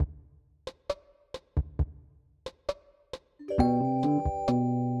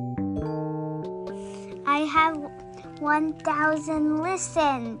1,000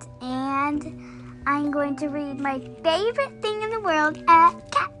 listens. And I'm going to read my favorite thing in the world, a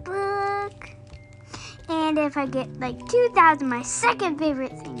cat book. And if I get like 2,000, my second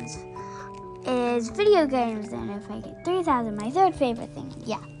favorite things is video games. And if I get 3,000, my third favorite thing,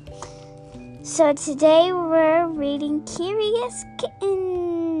 yeah. So today we're reading Curious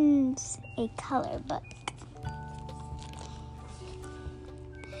Kittens, a color book.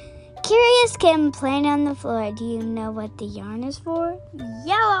 Curious Kitten playing on the floor. Do you know what the yarn is for?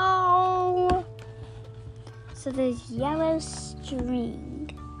 Yellow! So there's yellow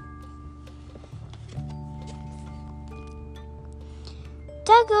string.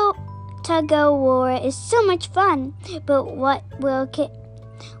 Tug-o-war is so much fun, but what will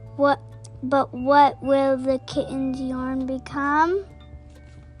the kitten's yarn become?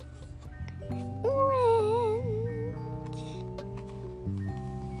 Orange.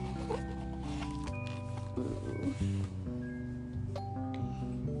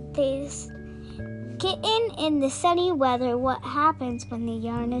 This kitten in the sunny weather. What happens when the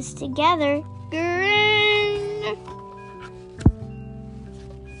yarn is together? Green.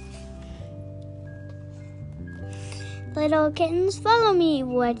 Little kittens, follow me.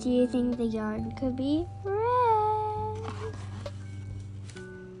 What do you think the yarn could be? Red.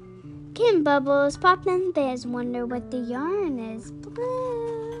 Kitten bubbles pop and fizz. Wonder what the yarn is.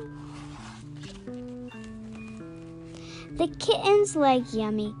 Blue. The kittens like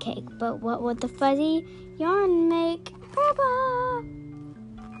yummy cake, but what would the fuzzy yarn make? Purple.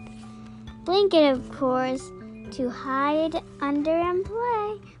 Blanket, of course, to hide under and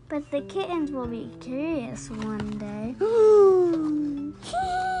play. But the kittens will be curious one day.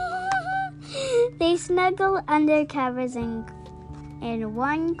 They snuggle under covers in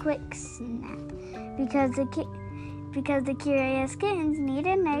one quick snap. Because the curious kittens need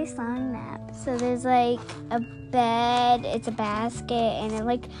a nice long nap. So there's like a bed, it's a basket, and it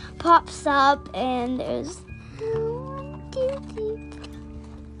like pops up, and there's 1, 2, 3.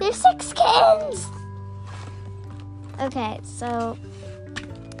 There's 6 kittens. Okay, so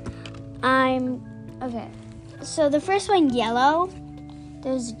so the first one, yellow.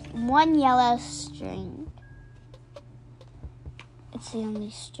 There's one yellow string. It's the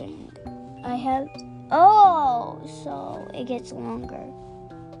only string I have. So it gets longer.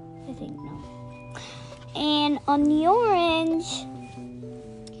 I think no. And on the orange,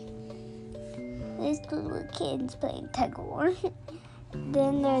 there's the little kids playing tug-of-war.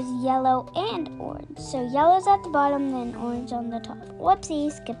 Then there's yellow and orange. So yellow's at the bottom, then orange on the top. Whoopsie,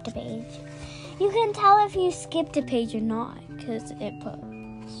 skipped a page. You can tell if you skipped a page or not, because it put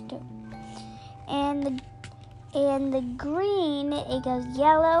stop. And the green, it goes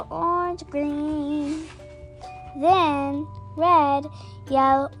yellow, orange, green. Then red,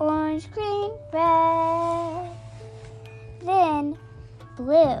 yellow, orange, green, red. Then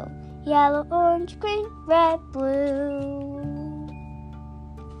blue, yellow, orange, green, red, blue.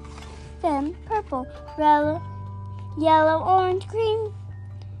 Then purple, yellow, orange, green,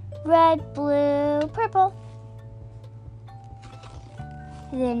 red, blue, purple.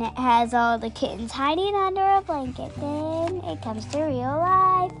 Then it has all the kittens hiding under a blanket. Then it comes to real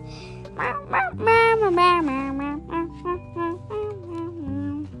life.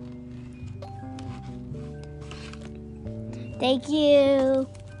 Thank you.